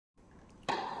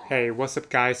Hey, what's up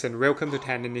guys, and welcome to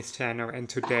Tennis channel. And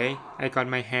today I got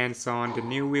my hands on the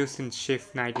new Wilson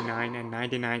Shift 99 and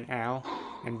 99L,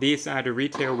 and these are the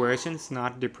retail versions,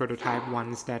 not the prototype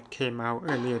ones that came out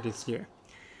earlier this year.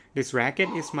 This racket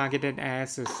is marketed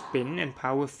as a spin and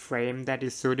power frame that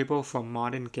is suitable for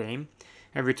modern game,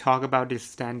 and we talk about the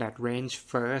standard range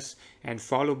first and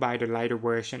followed by the lighter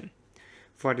version.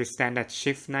 For the standard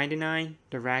Shift 99,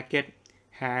 the racket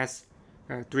has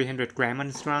 300 gram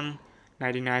unstrung,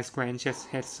 99 square inches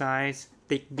head size,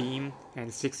 thick beam,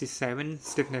 and 67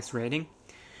 stiffness rating.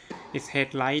 It's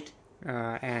head light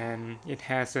and it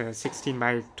has a 16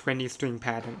 by 20 string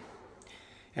pattern.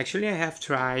 Actually, I have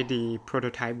tried the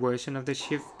prototype version of the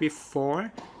Shift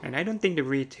before, and I don't think the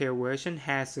retail version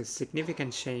has a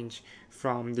significant change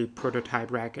from the prototype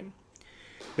racket.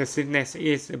 The stiffness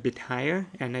is a bit higher,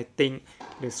 and I think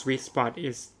the sweet spot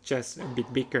is just a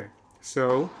bit bigger,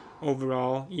 so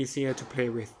overall easier to play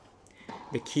with.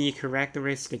 The key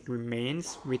characteristic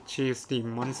remains, which is the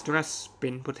monstrous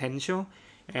spin potential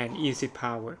and easy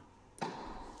power.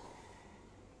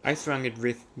 I strung it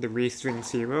with the Restring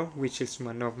Zero, which is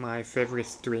one of my favorite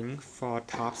strings for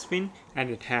topspin, and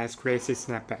it has crazy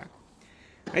snapback.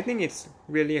 I think it's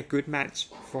really a good match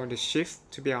for the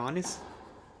Shift, to be honest.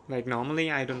 Like normally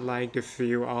I don't like the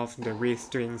feel of the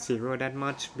Restring Zero that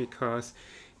much because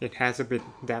it has a bit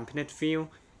dampened feel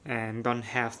and don't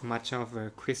have much of a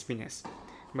crispiness.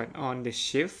 But on the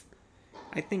Shift,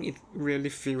 I think it really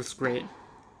feels great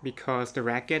because the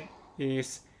racket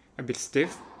is a bit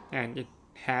stiff and it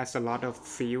has a lot of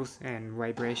feels and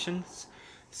vibrations.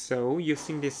 So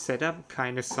using this setup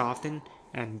kind of soften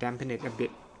and dampen it a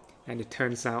bit, and it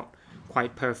turns out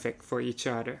quite perfect for each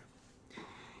other.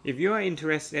 If you are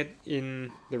interested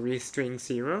in the Restring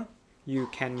Zero, you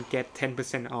can get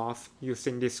 10% off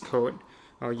using this code,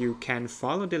 or you can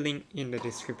follow the link in the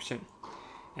description.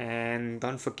 And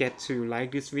don't forget to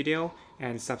like this video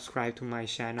and subscribe to my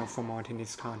channel for more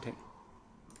tennis content.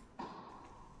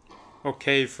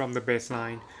 Okay, from the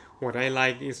baseline, what I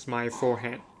like is my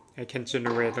forehand. I can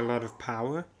generate a lot of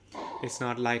power. It's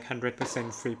not like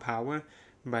 100% free power,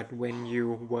 but when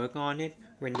you work on it,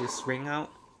 when you swing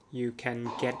out, you can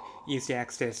get easy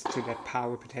access to that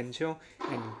power potential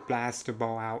and blast the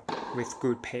ball out with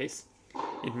good pace.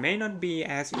 It may not be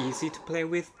as easy to play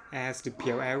with as the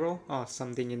Pure Arrow or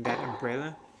something in that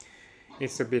umbrella.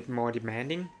 It's a bit more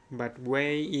demanding, but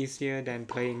way easier than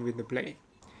playing with the blade.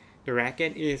 The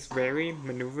racket is very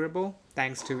maneuverable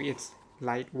thanks to its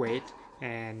lightweight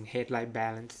and head-light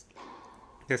balance.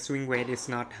 The swing weight is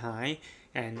not high,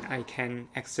 and I can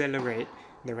accelerate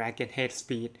the racket head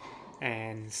speed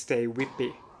and stay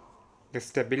whippy. The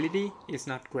stability is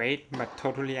not great, but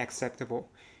totally acceptable.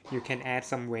 You can add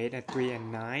some weight at 3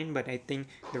 and 9, but I think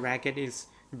the racket is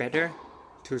better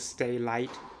to stay light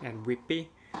and whippy,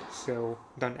 so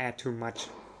don't add too much.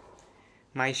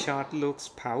 My shot looks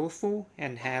powerful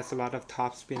and has a lot of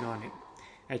topspin on it.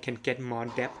 I can get more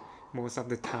depth most of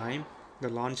the time. The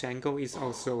launch angle is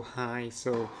also high,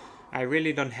 so I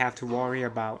really don't have to worry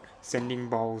about sending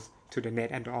balls to the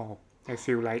net at all. I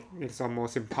feel like it's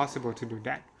almost impossible to do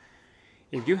that.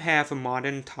 If you have a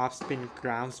modern topspin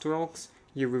ground strokes,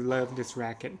 you will love this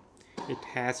racket. It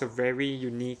has a very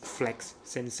unique flex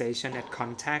sensation at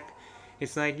contact.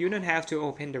 It's like you don't have to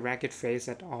open the racket face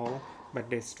at all, but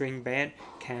the string bed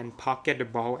can pocket the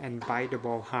ball and bite the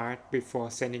ball hard before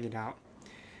sending it out.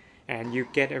 And you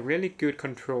get a really good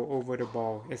control over the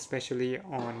ball, especially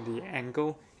on the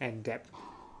angle and depth.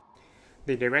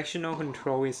 The directional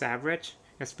control is average,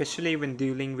 especially when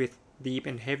dealing with deep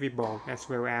and heavy ball as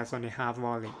well as on a half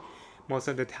volley. Most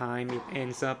of the time it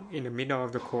ends up in the middle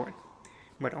of the court.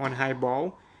 But on high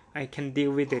ball, I can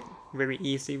deal with it very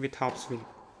easy with topspin.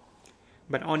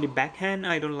 But on the backhand,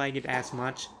 I don't like it as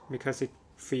much because it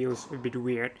feels a bit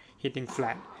weird hitting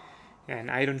flat. And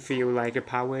I don't feel like the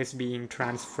power is being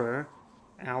transferred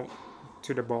out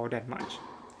to the ball that much.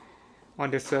 On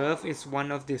the serve is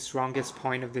one of the strongest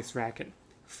points of this racket.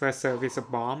 First serve is a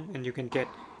bomb and you can get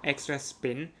extra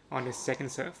spin on the second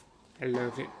serve. I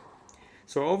love it.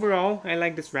 So overall, I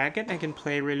like this racket. I can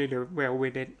play really well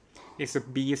with it. It's a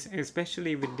beast,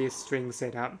 especially with this string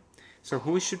setup. So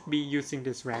who should be using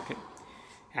this racket?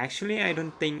 Actually, I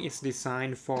don't think it's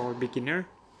designed for beginner.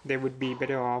 They would be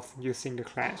better off using the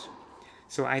Clash.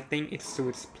 So I think it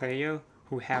suits players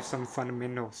who have some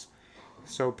fundamentals.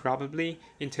 So probably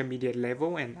intermediate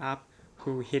level and up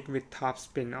who hit with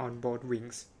topspin on both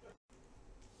wings.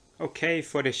 Okay,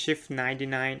 for the Shift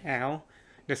 99L,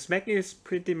 the spec is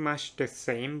pretty much the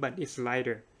same, but it's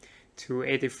lighter.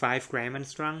 285 gram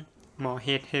unstrung, more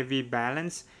head heavy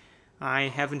balance, I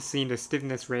haven't seen the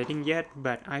stiffness rating yet,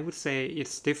 but I would say it's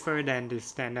stiffer than the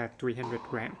standard 300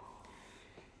 gram.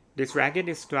 This racket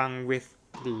is strung with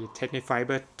the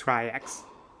Technifiber Triax.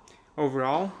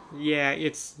 Overall, yeah,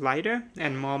 it's lighter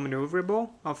and more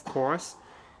maneuverable, of course,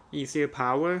 easier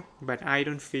power, but I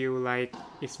don't feel like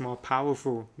it's more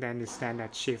powerful than the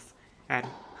standard shift at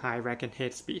high racket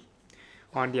head speed.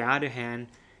 On the other hand,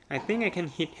 I think I can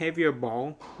hit heavier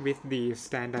ball with the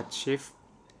standard shift.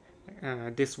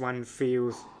 This one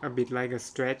feels a bit like a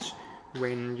stretch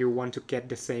when you want to get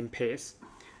the same pace,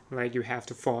 like you have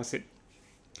to force it.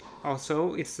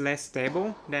 Also, it's less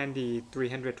stable than the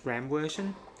 300 gram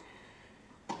version.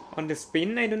 On the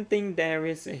spin, I don't think there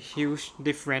is a huge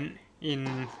difference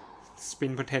in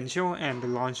spin potential and the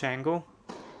launch angle.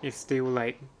 It's still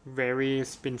like very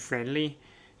spin friendly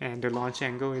and the launch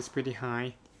angle is pretty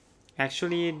high.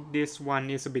 Actually, this one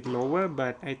is a bit lower,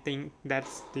 but I think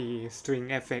that's the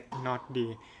string effect, not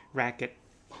the racket.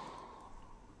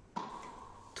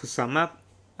 To sum up,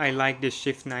 I like the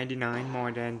Shift 99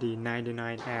 more than the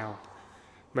 99L,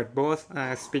 but both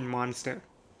are spin monster.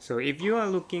 So if you are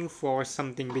looking for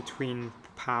something between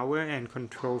power and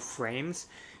control frames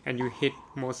and you hit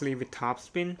mostly with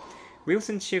topspin,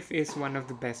 Wilson Shift is one of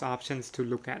the best options to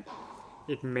look at.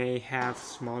 It may have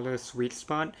smaller sweet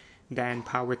spot than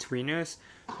power tweeners,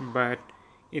 but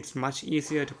it's much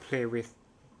easier to play with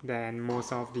than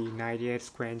most of the 98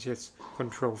 square inches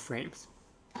control frames.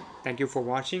 Thank you for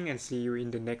watching and see you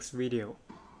in the next video.